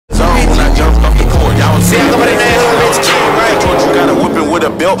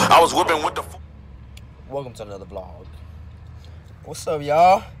yo, I was whipping with the. Welcome to another vlog. What's up,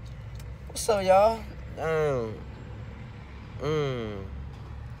 y'all? What's up, y'all?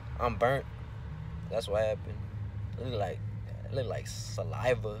 I'm burnt. That's what happened. It look like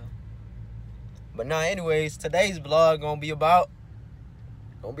saliva. But nah, anyways, today's vlog gonna be about.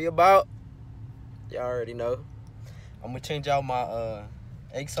 Y'all already know. I'm gonna change out my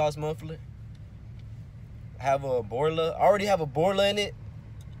egg sauce muffler. I have a boiler. I already have a boiler in it.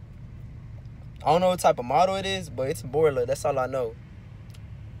 I don't know what type of model it is, but it's a boiler. That's all I know.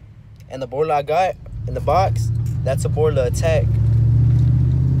 And the boiler I got in the box, that's a boiler attack.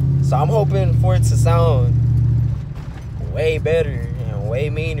 So I'm hoping for it to sound way better and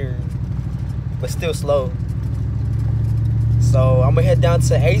way meaner, but still slow. So I'm gonna head down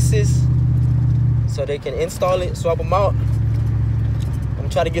to Aces so they can install it, swap them out. I'm gonna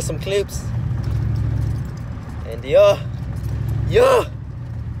try to get some clips. And yeah,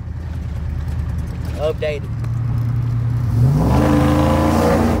 updated.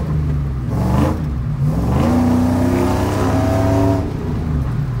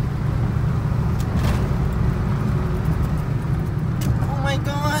 Oh my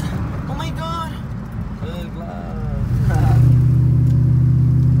god. Good glove.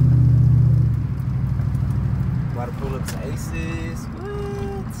 About to pull up to Aces. What?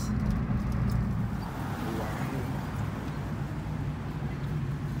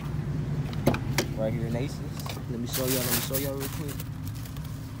 Right here in Aces. Let me show y'all real quick.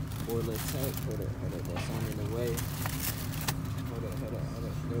 Boiler attack. Hold up, that's on in the way. Hold up.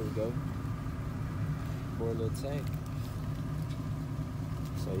 There we go. Boiler attack.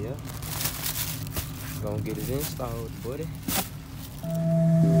 So yeah. Gonna get it installed, buddy.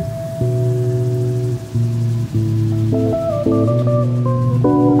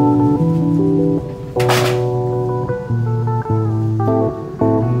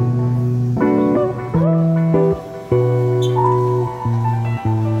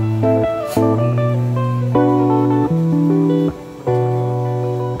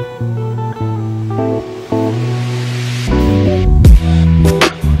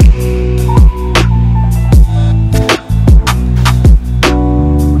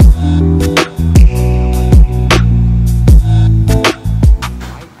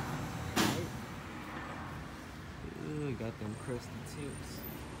 Got them crusty tips.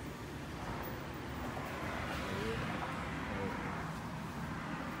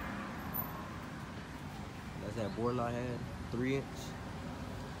 That's that boiler I had, 3-inch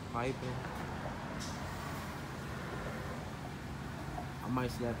piping. I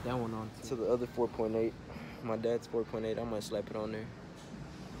might slap that one on too. To the other 4.8, my dad's 4.8. I might slap it on there.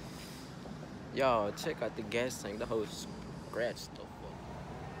 Y'all check out the gas tank. The whole scratch stuff up.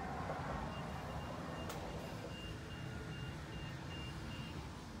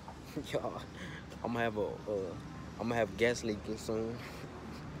 Y'all, I'm gonna have gas leaking soon.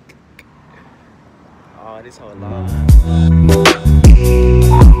 Oh, this whole lot.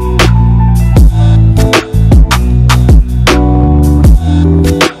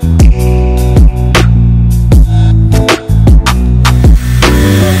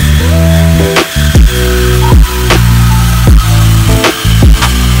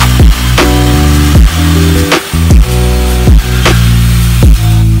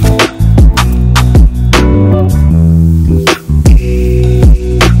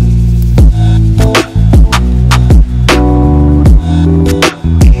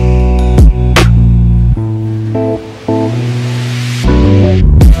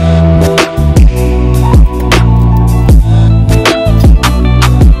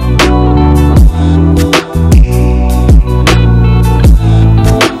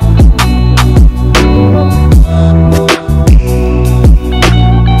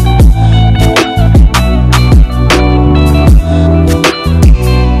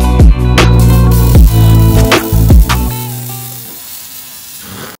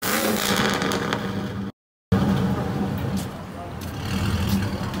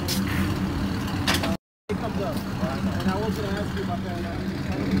 Comes up, and I was going to ask you about that.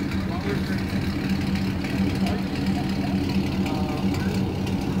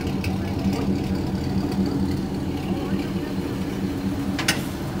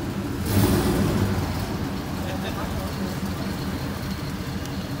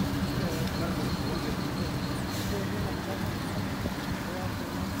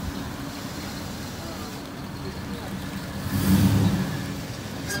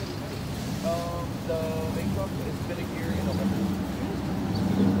 It's been a year in November.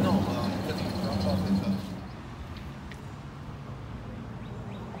 No, because he dropped off his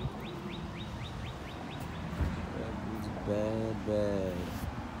Bad.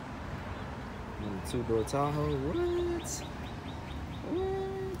 two-door Tahoe. What?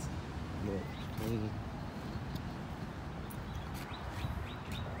 Look,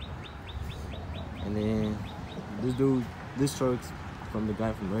 and then this truck's from the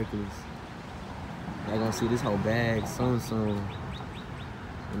guy from Reckless. Y'all gonna see this whole bag soon.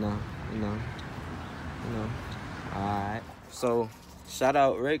 You know. Alright. So shout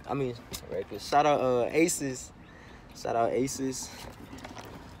out Reckless. Shout out Aces. The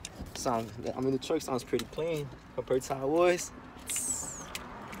truck sounds pretty clean compared to how it was.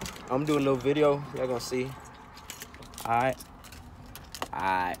 I'm doing a little video. Y'all gonna see. Alright.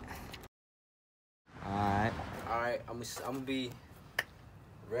 I'm gonna be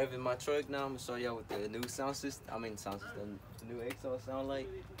revving my truck now. I'm gonna show y'all what the new sound system, the new exhaust sound like.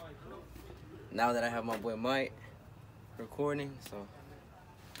 Now that I have my boy Mike recording, so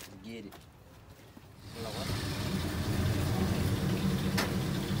let's get it.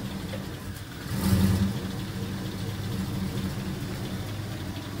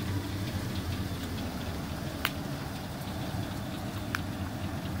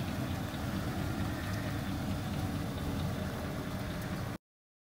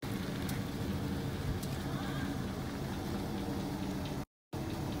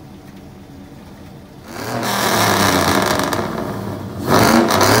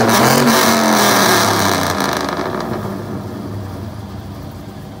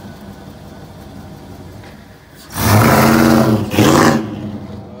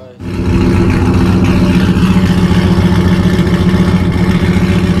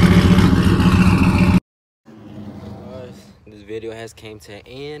 This video has came to an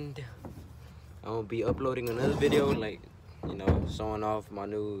end. I'm gonna be uploading another video, like, showing off my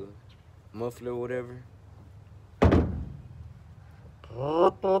new muffler or whatever.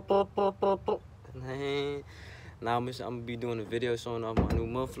 Now I'm gonna be doing a video showing off my new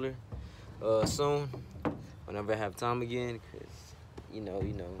muffler soon, whenever I have time again, cause No,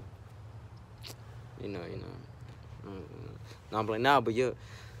 I'm like, nah, but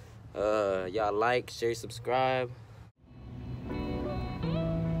y'all like, share, subscribe.